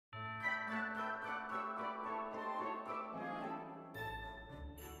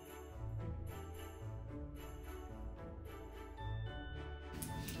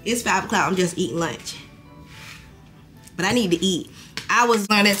It's 5 o'clock. I'm just eating lunch. But I need to eat. I was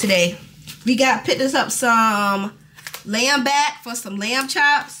learning today. We picked us up some lamb back for some lamb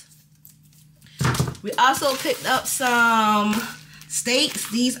chops. We also picked up some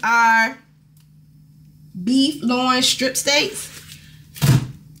steaks. These are beef loin strip steaks.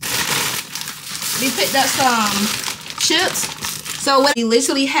 We picked up some chips. So we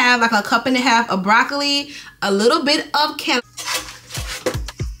literally have like a cup and a half of broccoli, a little bit of cannellini.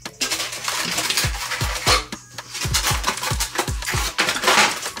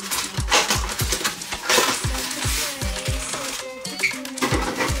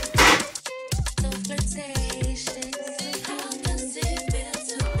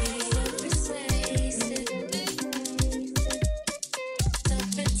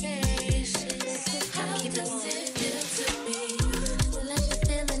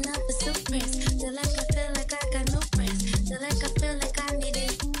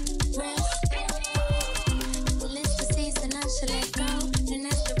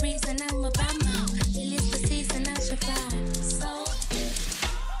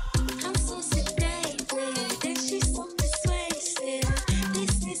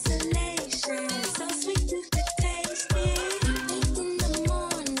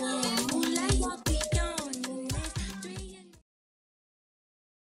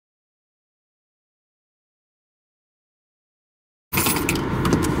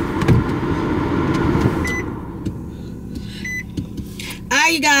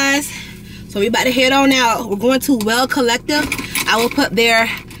 Alright, you guys, so we about to head on out. We're going to Well Collective. I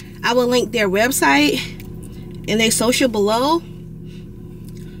will link their website and their social below.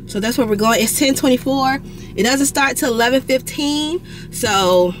 So that's where we're going. It's 10:24. It doesn't start till 11:15,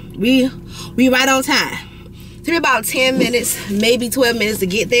 so we right on time. It took me about 10 minutes, maybe 12 minutes to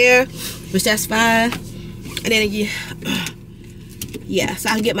get there, which that's fine. And then yeah, so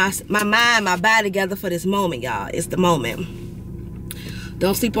I can get my mind, my body together for this moment, y'all. It's the moment.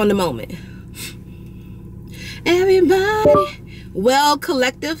 Don't sleep on the moment. Everybody, Well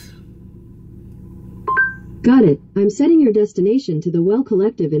Collective. Got it. I'm setting your destination to the Well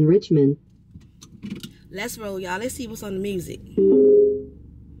Collective in Richmond. Let's roll, y'all. Let's see what's on the music.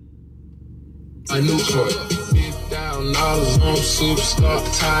 A new court. $50,000 on superstar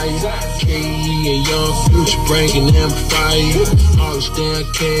tire. KE and Young Future bringing them fire. All this damn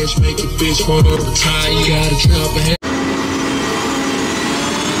cash make a bitch wanna retire. Gotta jump ahead.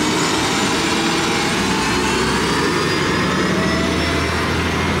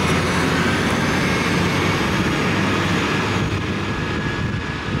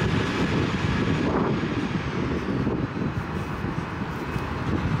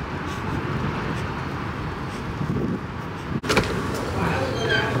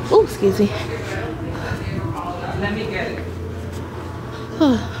 Oh, excuse me. Let me get it.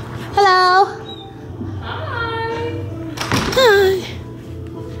 Hello. Hi. Hi.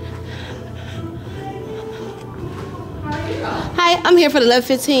 Hi, I'm here for the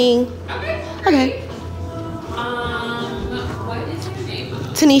 11:15. Okay. Okay. What is your name?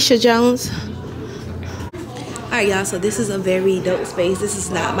 Tanisha Jones. Alright, y'all, so this is a very dope space. This is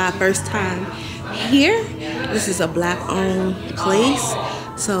not my first time here. This is a black-owned place.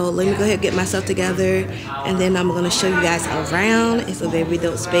 So let me go ahead and get myself together, and then I'm going to show you guys around. It's a very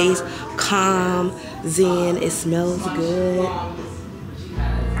dope space. Calm, zen. It smells good.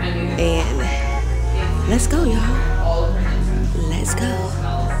 And let's go, y'all. Let's go.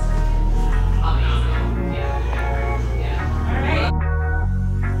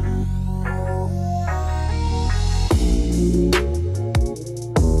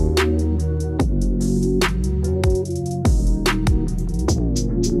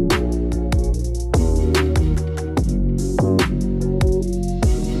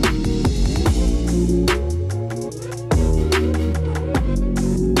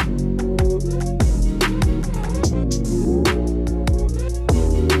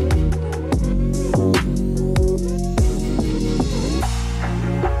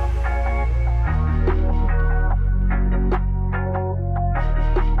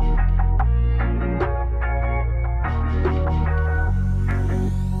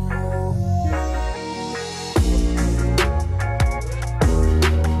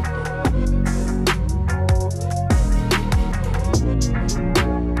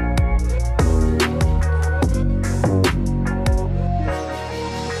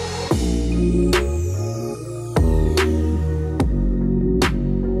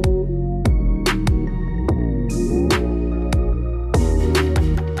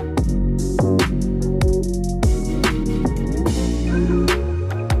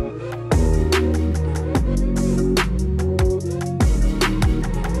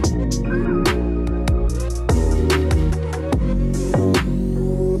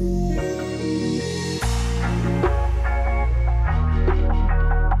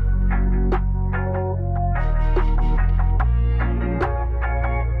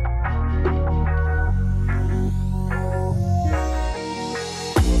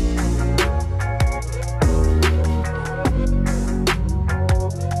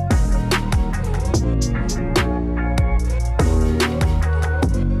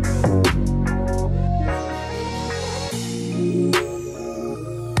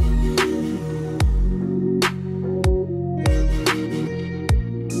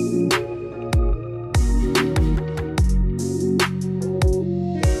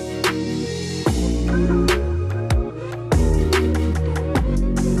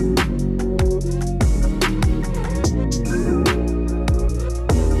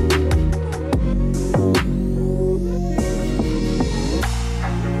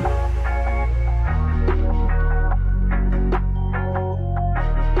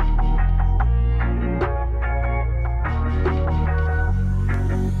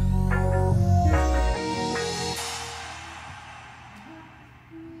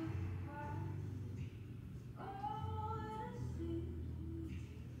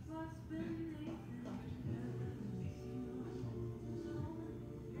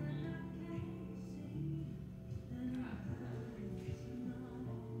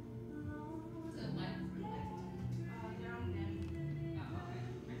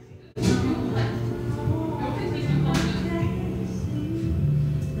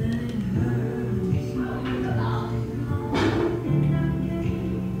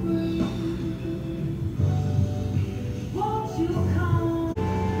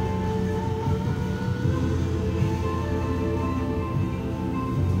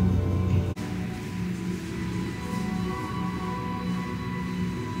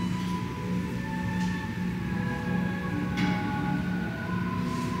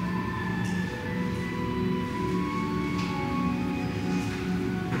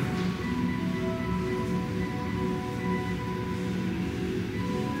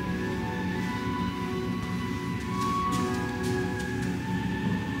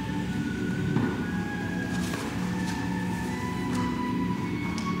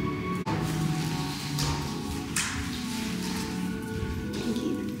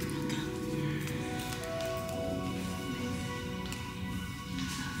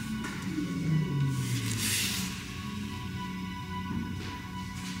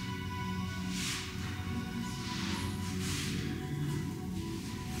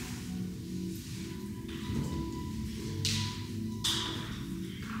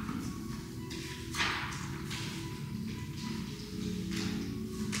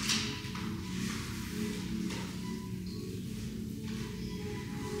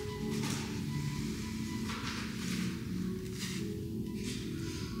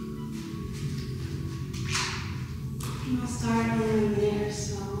 I'll start in a minute or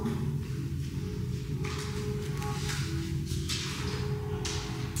so.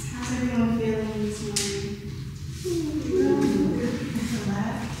 How's everyone feeling this morning?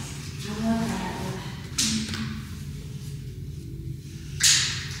 Relaxed. I love that.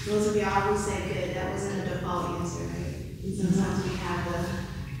 Those of y'all who said good, that wasn't a default answer, right? Sometimes we have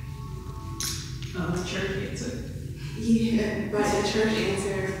The church answer. yeah, but the church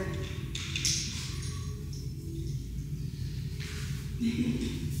answer.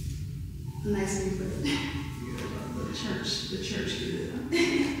 Nicely put. The church good.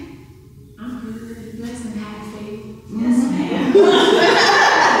 I'm good. Blessed and highly favored. Yes, ma'am.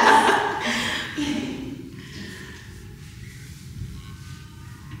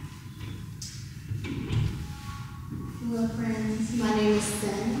 Hello, friends. My name is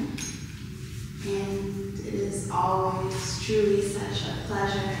Sen, and it is always truly such a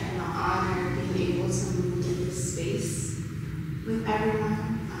pleasure and an honor being able to move in this space with everyone.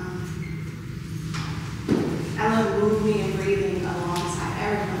 I love moving and breathing alongside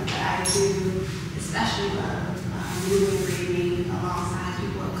everyone, but I do especially love moving and breathing alongside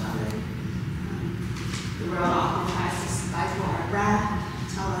people of color. The world often tries to stifle our breath,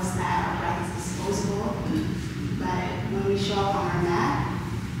 tell us that our breath is disposable, but when we show up on our mat,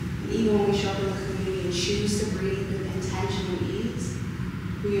 and even when we show up in the community and choose to breathe with intention and ease,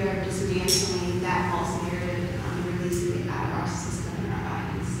 we are dismantling that false narrative and releasing it out of our system and our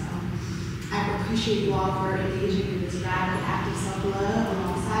bodies. So I appreciate you all for engaging in this radical act of self-love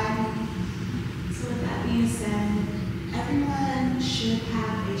alongside me. So with that being said, everyone should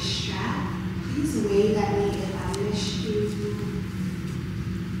have a strap. Please wave at me if I miss you.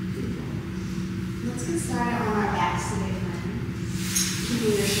 Let's get started on our backs today, friends.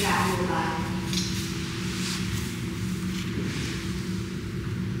 Keeping your strap in your body.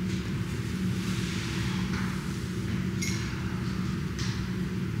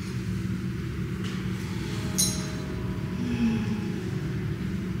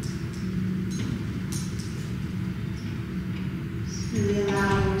 Really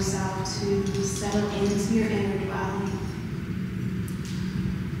allowing yourself to settle into your inner dwelling.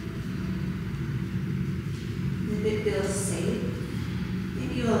 If it feels safe,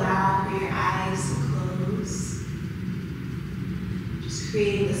 maybe you allow for your eyes to close. Just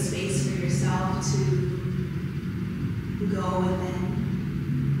creating the space for yourself to go within.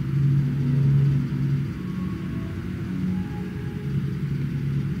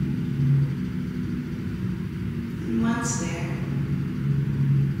 And once there,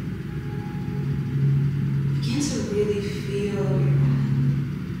 begin to really feel your breath.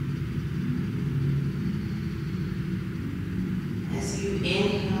 As you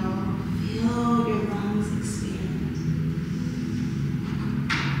inhale, feel your lungs expand.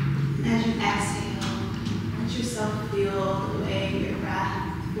 And as you exhale, let yourself feel the way your breath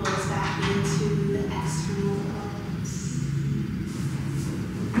flows back into the external lungs.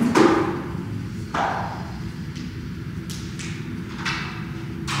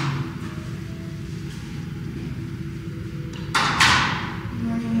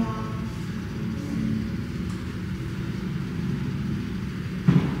 Morning, y'all.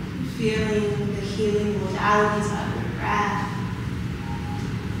 Feeling the healing modalities of your breath.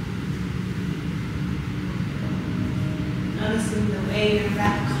 Noticing the way your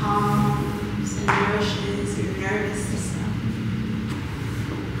breath calms and nourishes your nervous system.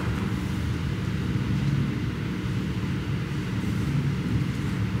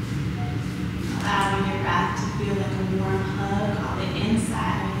 Allowing your breath to feel like a warm hug on the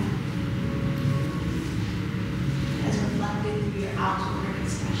inside as reflected through your outward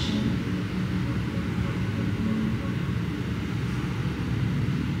expression.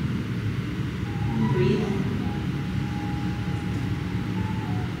 And breathe in.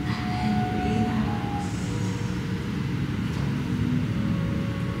 And then breathe out.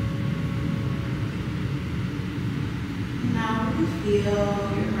 And now really feel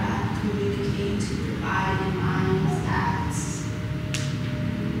your breath communicate to your body and mind that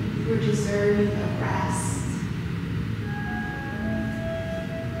you're deserving of rest.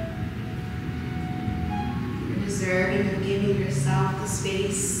 Deserving of giving yourself the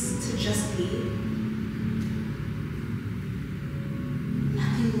space to just be.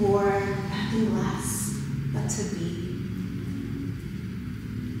 Nothing more, nothing less, but to be.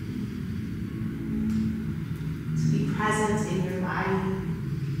 To be present in your body.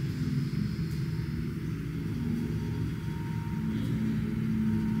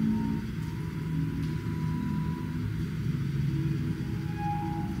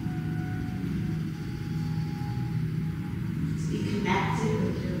 Connected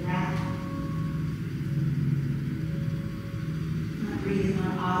with your breath.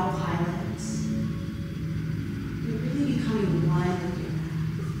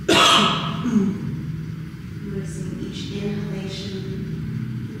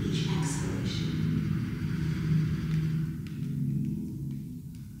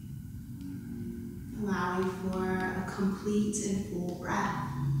 complete and full breath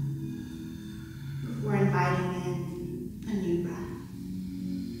before inviting in a new breath.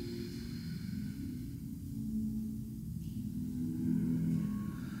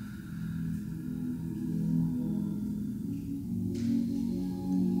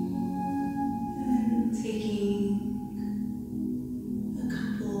 And taking a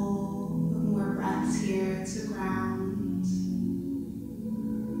couple of more breaths here to ground,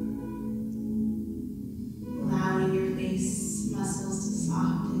 allowing your face muscles to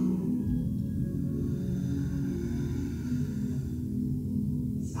soften.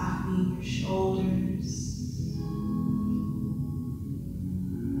 Softening your shoulders,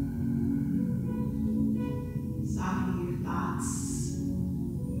 softening your thoughts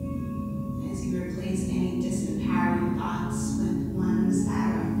as you replace any disempowering thoughts with ones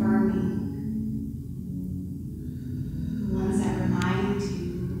that are affirming, ones that remind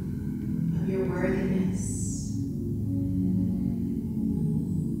you of your worthiness.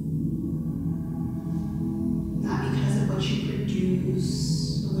 Not because of what you produce,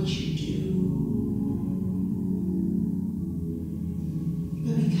 what you do,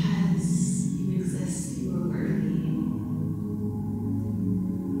 but because you exist, you are worthy.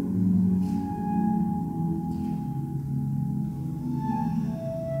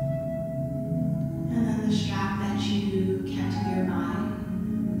 And then the strap that you kept nearby,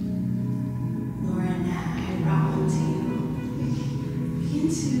 Lauren, I brought one to you. Begin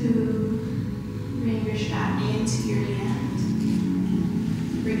to bring your strap into your hand.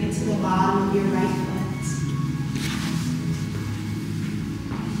 Bring it to the bottom of your right foot.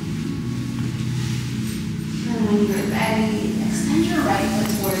 And when you're ready, extend your right foot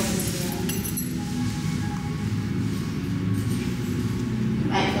towards the ceiling. You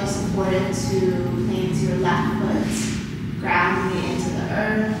might feel supported to plant your left foot, grounding it into the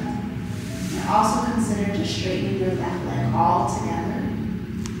earth. And also consider just straightening your left leg all together.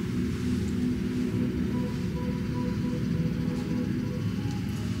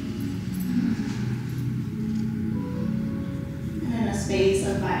 Space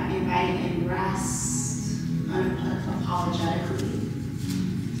of inviting in rest unapologetically.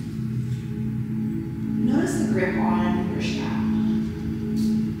 Notice the grip on your strap.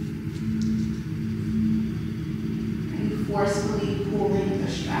 Are you forcefully pulling the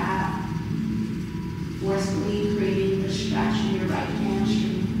strap, forcefully creating the stretch in your right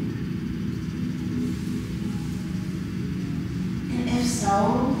hamstring? And if so,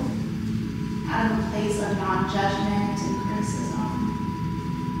 out of a place of non-judgment and criticism,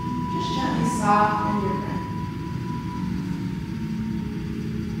 just gently soften your grip,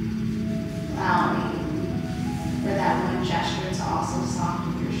 allowing for that one gesture to also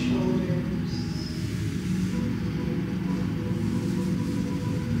soften your shoulders,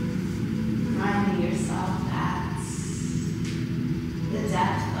 reminding yourself that the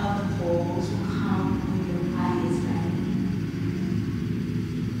depth of the pulls will come when your body is ready.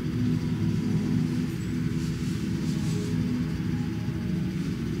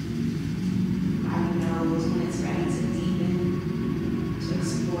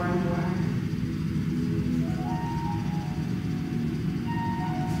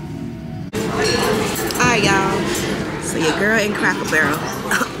 Alright, y'all. So your girl in Cracker Barrel.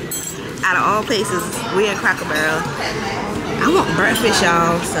 Out of all places, we in Cracker Barrel. I want breakfast,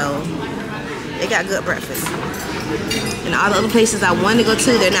 y'all. So they got good breakfast. And all the other places I want to go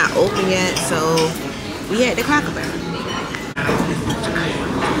to, they're not open yet. So we at the Cracker Barrel.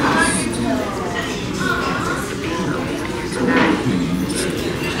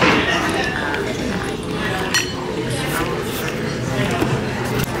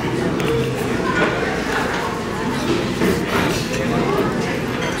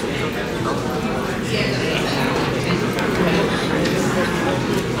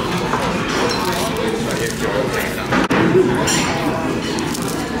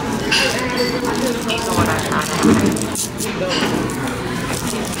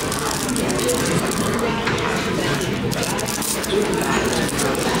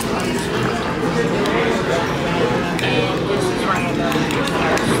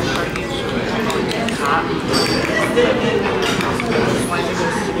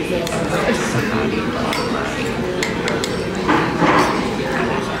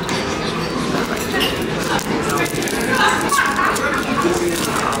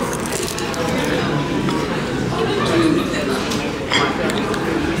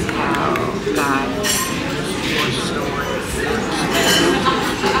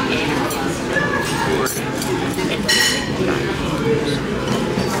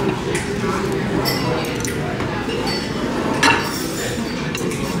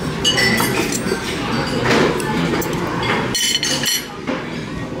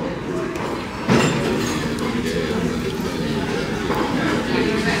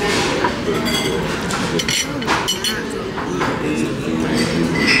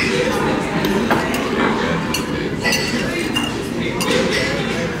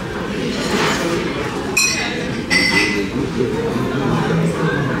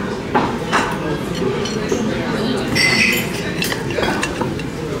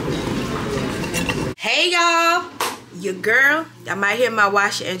 Hey y'all, your girl, I might hear my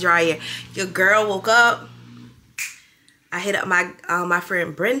washer and dryer. Your girl woke up. I hit up my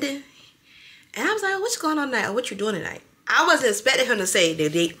friend Brendan, and I was like, "What's going on tonight? What you doing tonight?" I wasn't expecting him to say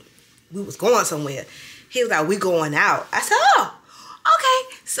that we was going somewhere. He was like, "We going out." I said, "Oh,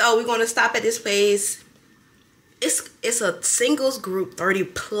 okay." So we're gonna stop at this place. It's a singles group, 30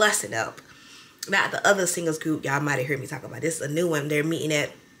 plus and up. Not the other singles group y'all might have heard me talk about. This is a new one. They're meeting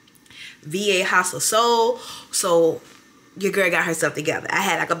at VA House of Soul. So your girl got herself together. I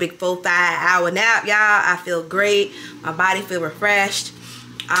had like a big 4-5 hour nap, y'all. I feel great. My body feel refreshed.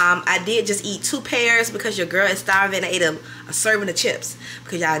 I did just eat 2 pears because your girl is starving. I ate a serving of chips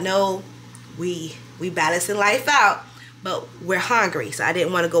because y'all know we balancing life out, but we're hungry. So I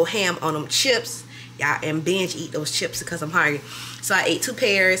didn't want to go ham on them chips, y'all, and binge eat those chips because I'm hungry. So I ate 2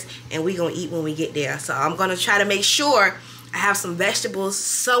 pears, and we gonna eat when we get there. So I'm gonna try to make sure I have some vegetables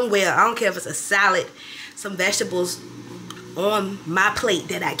somewhere. I don't care if it's a salad, some vegetables on my plate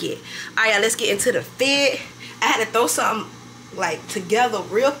that I get. All right, y'all, let's get into the fit. I had to throw something like together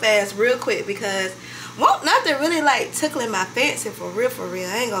real fast, real quick, because won't nothing really like tickling my fancy for real, for real.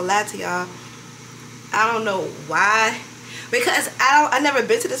 I ain't gonna lie to y'all. I don't know why, because I never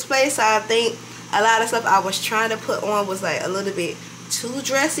been to this place, so I think a lot of stuff I was trying to put on was like a little bit too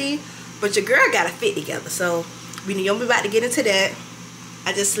dressy. But your girl got a fit together, so we know we about to get into that.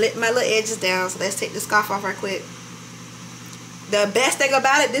 I just slipped my little edges down, so let's take the scarf off right quick. The best thing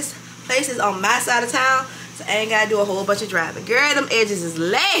about it, this place is on my side of town, so I ain't gotta do a whole bunch of driving. Girl, them edges is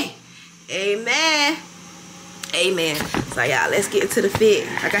lay. Amen. Amen. So y'all, let's get into the fit.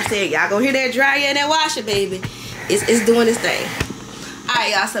 Like I said, y'all gonna hear that dryer and that washer, baby. It's doing its thing.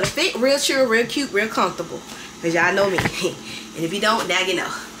 Alright, y'all, so the fit real chill, real cute, real comfortable. Cause y'all know me. And if you don't, now you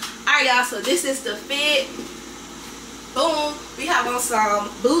know. Alright, y'all, so this is the fit. Boom. We have on some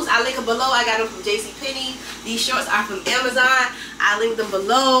boots. I link them below. I got them from JCPenney. These shorts are from Amazon. I link them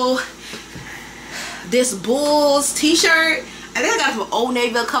below. This Bulls t-shirt, I think I got it from Old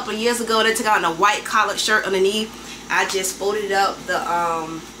Navy a couple of years ago. They took out a white collared shirt underneath. I just folded up the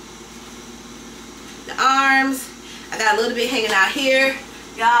arms. I got a little bit hanging out here.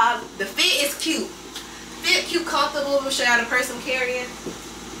 Y'all, the fit is cute. Fit cute, comfortable. We'll show y'all the purse I'm carrying.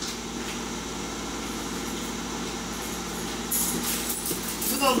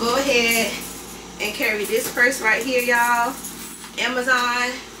 We're gonna go ahead and carry this purse right here, y'all.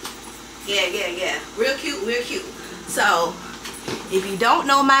 Amazon. Yeah. Real cute, real cute. So, if you don't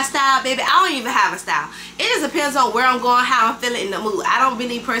know my style, baby, I don't even have a style. It just depends on where I'm going, how I'm feeling in the mood. I don't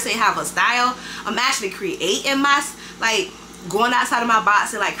really per se have a style. I'm actually creating my, like, going outside of my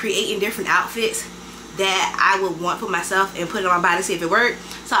box and like creating different outfits that I would want for myself and put it on my body to see if it works.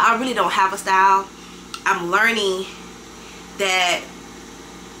 So I really don't have a style. I'm learning that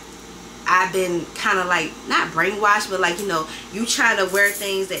I've been kind of like, not brainwashed, but like, you know, you trying to wear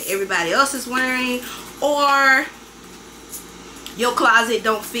things that everybody else is wearing, or your closet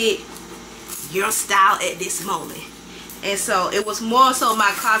don't fit your style at this moment. And so it was more so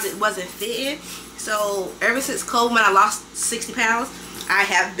my closet wasn't fitting. So ever since COVID, when I lost 60 pounds, I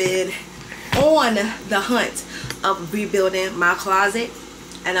have been on the hunt of rebuilding my closet,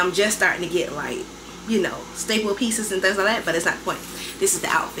 and I'm just starting to get like, you know, staple pieces and things like that, but it's not the point. This is the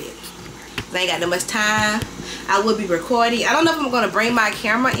outfit. I ain't got no much time. I will be recording. I don't know if I'm going to bring my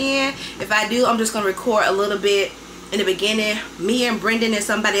camera in. If I do, I'm just going to record a little bit in the beginning. Me and Brendan and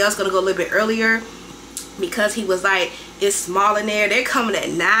somebody else going to go a little bit earlier, because he was like, it's small in there. They're coming at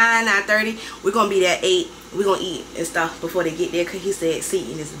 9:30. We're going to be there at 8. We're going to eat and stuff before they get there, because he said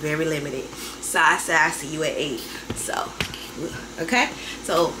seating is very limited. So I said, I see you at 8. So, okay.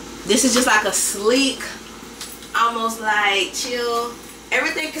 So this is just like a sleek, almost like chill.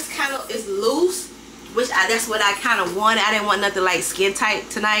 Everything is kind of loose, which that's what I kind of wanted. I didn't want nothing like skin tight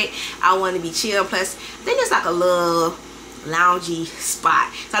tonight. I wanted to be chill. Plus, I think it's like a little loungy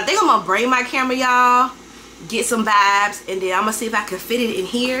spot. So I think I'm gonna bring my camera, y'all, get some vibes, and then I'm gonna see if I can fit it in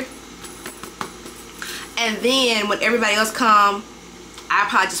here. And then when everybody else come, I'll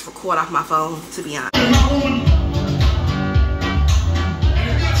probably just record off my phone, to be honest.